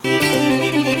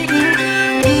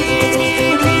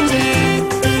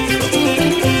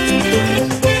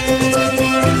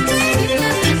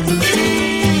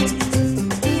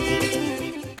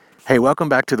welcome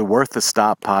back to the Worth the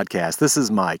Stop podcast. This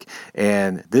is Mike,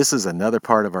 and this is another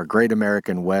part of our Great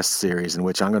American West series in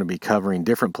which I'm going to be covering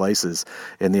different places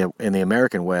in the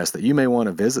American West that you may want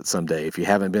to visit someday if you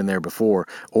haven't been there before,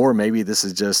 or maybe this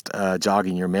is just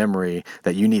jogging your memory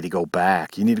that you need to go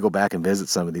back. You need to go back and visit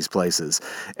some of these places.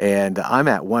 And I'm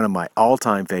at one of my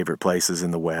all-time favorite places in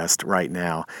the West right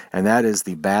now, and that is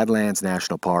the Badlands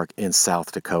National Park in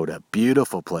South Dakota.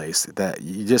 Beautiful place that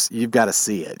you've got to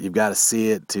see it. You've got to see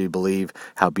it to believe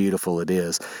how beautiful it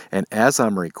is. And as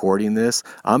I'm recording this,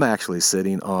 I'm actually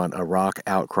sitting on a rock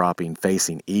outcropping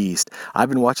facing east. I've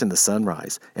been watching the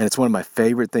sunrise, and it's one of my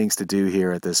favorite things to do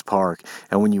here at this park.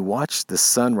 And when you watch the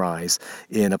sunrise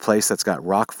in a place that's got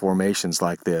rock formations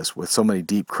like this, with so many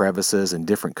deep crevices and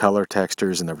different color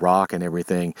textures in the rock and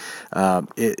everything,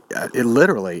 it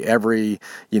literally every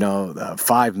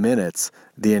 5 minutes,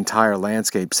 the entire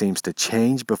landscape seems to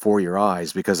change before your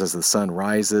eyes, because as the sun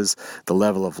rises, the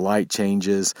level of light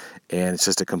changes, and it's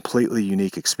just a completely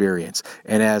unique experience.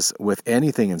 And as with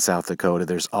anything in South Dakota,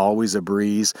 there's always a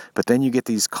breeze, but then you get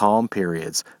these calm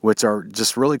periods, which are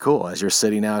just really cool as you're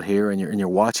sitting out here and you're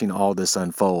watching all this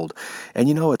unfold. And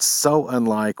it's so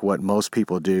unlike what most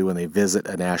people do when they visit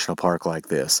a national park like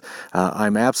this.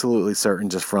 I'm absolutely certain,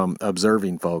 just from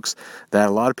observing folks, that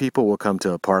a lot of people will come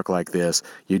to a park like this.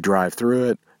 You drive through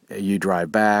it, you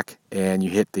drive back, and you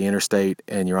hit the interstate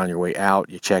and you're on your way out.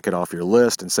 You check it off your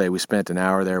list and say, we spent an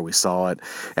hour there, we saw it.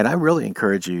 And I really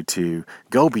encourage you to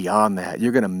go beyond that.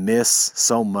 You're going to miss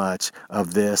so much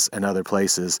of this and other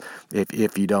places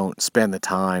if you don't spend the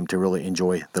time to really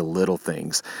enjoy the little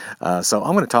things. So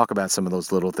I'm going to talk about some of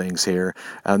those little things here.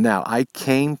 Now, I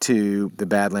came to the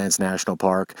Badlands National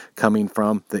Park coming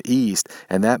from the east,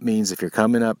 and that means if you're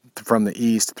coming up from the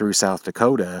east through South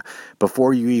Dakota,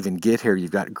 before you even get here,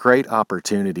 you've got great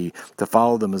opportunity to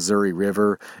follow the Missouri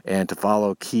River and to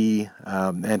follow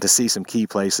and to see some key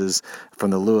places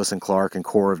from the Lewis and Clark and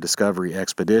Corps of Discovery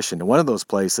expedition. And one of those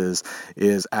places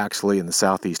is actually in the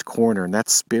southeast corner, and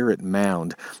that's Spirit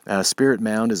Mound. Spirit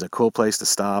Mound is a cool place to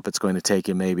stop. It's going to take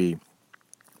you maybe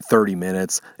 30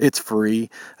 minutes. It's free.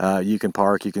 You can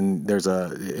park. There's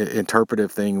a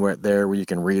interpretive thing where you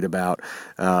can read about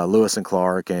Lewis and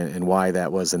Clark and why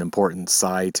that was an important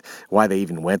site, why they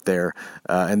even went there.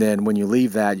 And then when you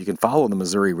leave that, you can follow the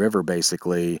Missouri River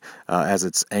basically as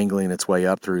it's angling its way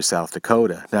up through South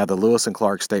Dakota. Now, the Lewis and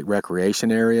Clark State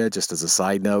Recreation Area, just as a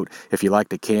side note, if you like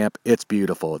to camp, it's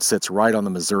beautiful. It sits right on the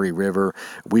Missouri River.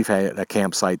 We've had a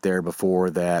campsite there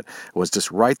before that was just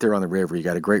right there on the river. You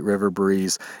got a great river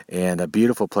breeze and a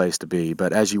beautiful place to be.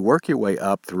 But as you work your way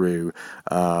up through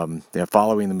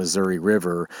following the Missouri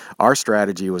River, our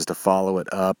strategy was to follow it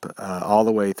up all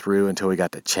the way through until we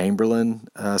got to Chamberlain,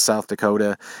 South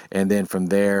Dakota, and then from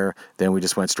there, then we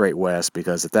just went straight west,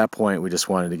 because at that point we just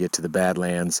wanted to get to the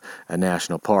Badlands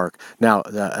National Park. Now,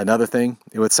 another thing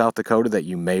with South Dakota that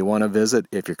you may want to visit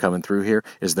if you're coming through here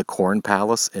is the Corn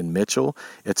Palace in Mitchell.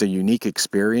 It's a unique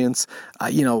experience.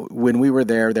 When we were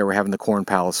there, they were having the Corn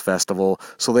Palace Festival,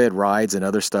 so they had rides and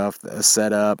other stuff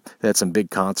set up. They had some big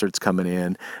concerts coming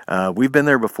in. We've been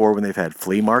there before when they've had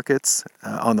flea markets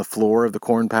on the floor of the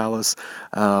Corn Palace.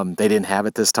 They didn't have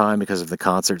it this time because of the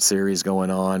concert series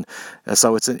going on.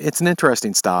 So it's an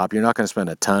interesting stop. You're not going to spend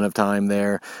a ton of time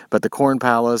there, but the Corn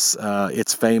Palace,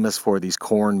 it's famous for these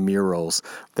corn murals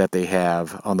that they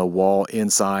have on the wall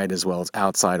inside as well as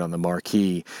outside on the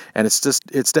marquee. And it's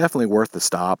definitely worth the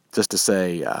stop just to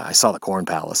say, I saw the Corn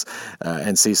Palace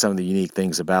and see some of the unique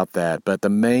things about that. But the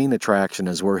main attraction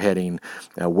as we're heading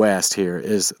west here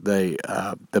is the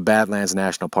Badlands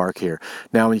National Park here.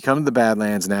 Now, when you come to the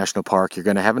Badlands National Park, you're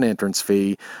going to have an entrance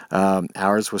fee.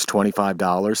 Ours was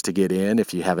 $25 to get in.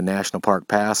 If you have a National Park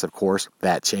Pass, of course,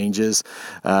 that changes.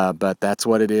 But that's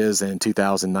what it is in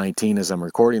 2019 as I'm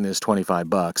recording this,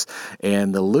 $25.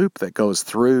 And the loop that goes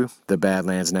through the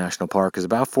Badlands National Park is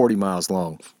about 40 miles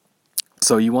long.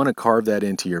 So you want to carve that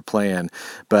into your plan.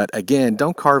 But again,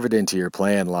 don't carve it into your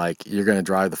plan like you're going to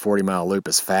drive the 40-mile loop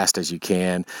as fast as you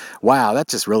can. Wow, that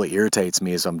just really irritates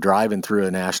me as I'm driving through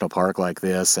a national park like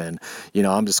this, and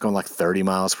I'm just going like 30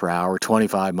 miles per hour,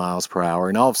 25 miles per hour,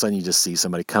 and all of a sudden you just see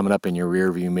somebody coming up in your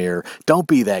rearview mirror. Don't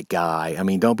be that guy.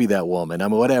 Don't be that woman.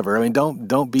 Whatever.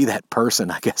 Don't be that person,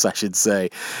 I guess I should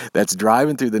say, that's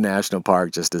driving through the national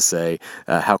park just to say,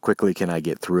 how quickly can I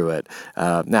get through it?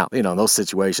 Now, in those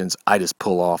situations, I just just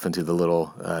pull off into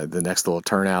the next little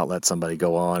turnout, let somebody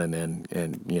go on, and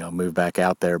then move back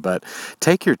out there. But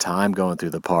take your time going through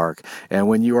the park. And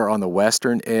when you are on the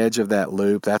western edge of that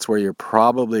loop, that's where you're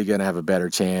probably going to have a better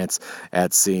chance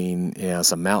at seeing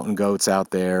some mountain goats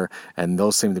out there, and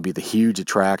those seem to be the huge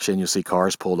attraction. You'll see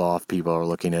cars pulled off. People are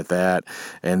looking at that.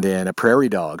 And then prairie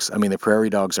dogs. I mean, the prairie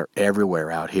dogs are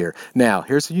everywhere out here. Now,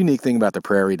 here's the unique thing about the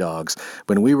prairie dogs.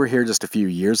 When we were here just a few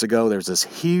years ago, there's this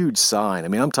huge sign. I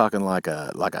mean, I'm talking like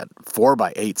a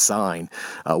 4x8 sign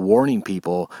warning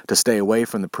people to stay away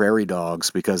from the prairie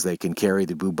dogs because they can carry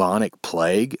the bubonic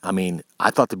plague. I mean,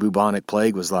 I thought the bubonic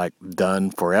plague was like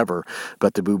done forever,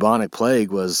 but the bubonic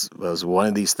plague was one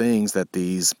of these things that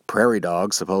these prairie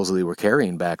dogs supposedly were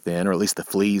carrying back then, or at least the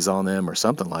fleas on them or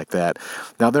something like that.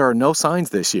 Now, there are no signs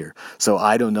this year, so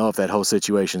I don't know if that whole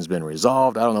situation's been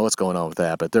resolved. I don't know what's going on with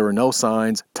that, but there were no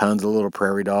signs. Tons of little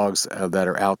prairie dogs that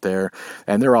are out there,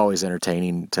 and they're always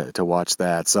entertaining to watch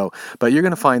that. So, but you're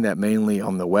going to find that mainly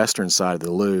on the western side of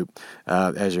the loop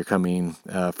as you're coming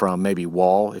from maybe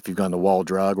Wall. If you've gone to Wall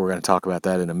Drug, we're going to talk about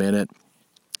that in a minute.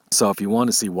 So if you want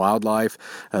to see wildlife,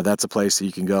 that's a place that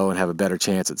you can go and have a better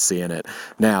chance at seeing it.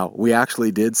 Now, we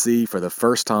actually did see for the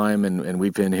first time, and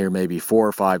we've been here maybe 4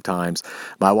 or 5 times,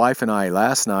 my wife and I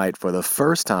last night for the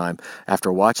first time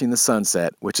after watching the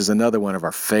sunset, which is another one of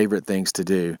our favorite things to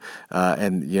do,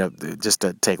 just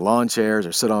to take lawn chairs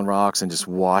or sit on rocks and just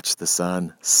watch the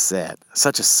sun set.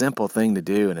 Such a simple thing to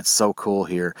do, and it's so cool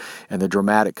here. And the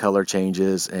dramatic color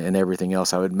changes and everything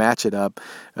else. I would match it up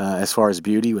as far as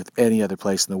beauty with any other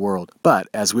place in the world. But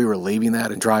as we were leaving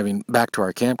that and driving back to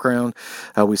our campground,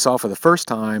 we saw for the first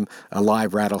time a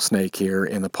live rattlesnake here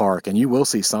in the park. And you will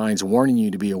see signs warning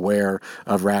you to be aware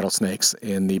of rattlesnakes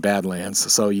in the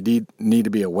Badlands. So you need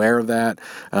to be aware of that.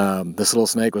 This little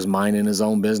snake was minding his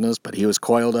own business, but he was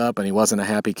coiled up and he wasn't a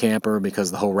happy camper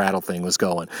because the whole rattle thing was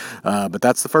going. But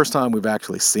that's the first time we've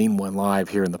actually seen one live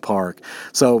here in the park.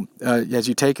 So as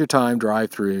you take your time, drive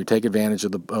through, take advantage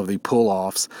of the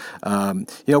pull-offs.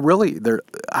 Really,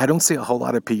 I don't see a whole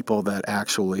lot of people that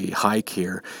actually hike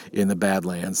here in the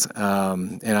Badlands,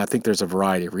 and I think there's a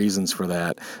variety of reasons for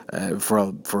that.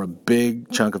 For a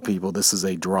big chunk of people, this is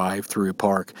a drive-through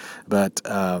park, but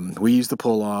we use the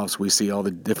pull-offs. We see all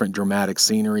the different dramatic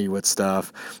scenery with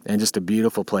stuff, and just a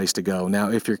beautiful place to go. Now,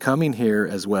 if you're coming here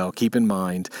as well, keep in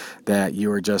mind that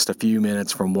you are just a few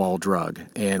minutes from Wall Drug,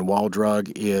 and Wall Drug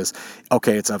is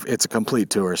it's a complete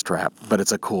tourist trap, but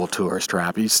it's a cool tourist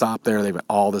trap. You stop there, they've got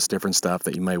all this different stuff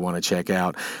that you may want to check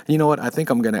out. You know what? I think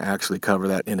I'm going to actually cover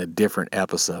that in a different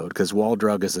episode because Wall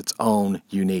Drug is its own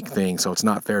unique thing, so it's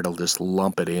not fair to just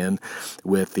lump it in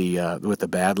with the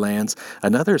Badlands.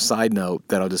 Another side note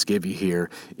that I'll just give you here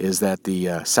is that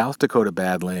the South Dakota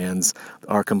Badlands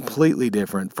are completely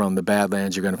different from the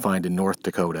Badlands you're going to find in North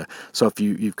Dakota. So if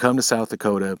you've come to South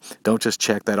Dakota, don't just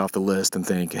check that off the list and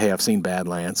think, hey, I've seen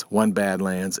Badlands. One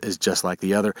Badlands is just like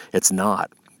the other. It's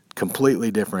not.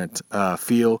 Completely different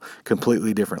feel,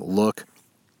 completely different look.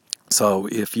 So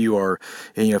if you're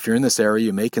in this area,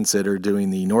 you may consider doing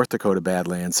the North Dakota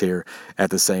Badlands here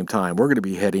at the same time. We're going to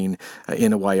be heading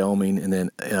into Wyoming and then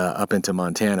up into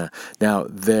Montana. Now,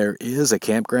 there is a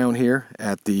campground here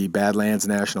at the Badlands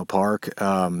National Park,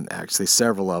 actually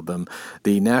several of them.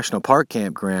 The National Park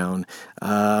campground,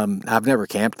 I've never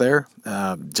camped there.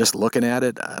 Just looking at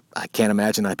it, I can't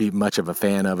imagine I'd be much of a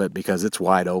fan of it because it's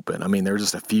wide open. I mean, there's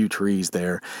just a few trees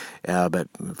there, but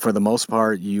for the most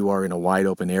part, you are in a wide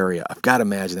open area. I've got to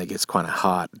imagine it gets kind of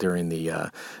hot during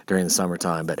the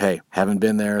summertime. But hey, haven't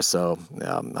been there, so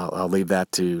I'll leave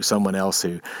that to someone else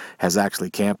who has actually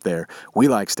camped there. We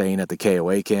like staying at the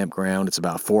KOA campground. It's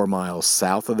about 4 miles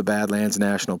south of the Badlands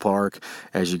National Park.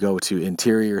 As you go to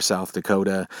interior South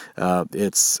Dakota,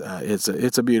 it's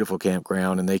a beautiful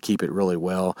campground, and they keep it really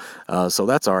well. So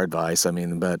that's our advice. I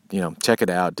mean, but check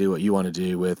it out. Do what you want to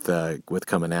do with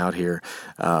coming out here.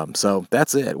 So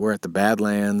that's it. We're at the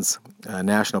Badlands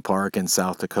National Park in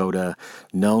South Dakota,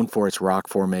 known for its rock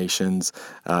formations.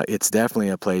 It's definitely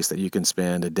a place that you can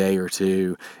spend a day or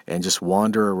two and just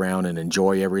wander around and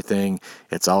enjoy everything.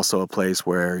 It's also a place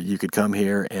where you could come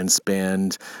here and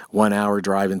spend 1 hour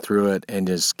driving through it and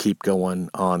just keep going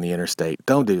on the interstate.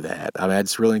 Don't do that. I mean, I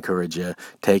just really encourage you.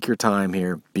 Take your time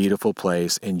here. Beautiful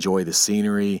place. Enjoy the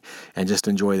scenery and just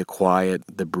enjoy the quiet,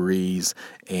 the breeze,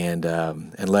 and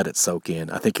let it soak in.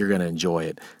 I think you're going to enjoy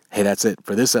it. Hey, that's it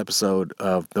for this episode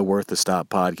of the Worth the Stop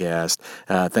podcast.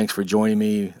 Thanks for joining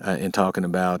me in talking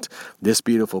about this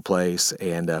beautiful place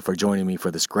and for joining me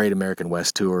for this Great American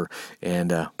West tour.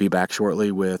 And be back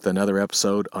shortly with another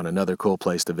episode on another cool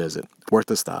place to visit. Worth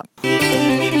the Stop.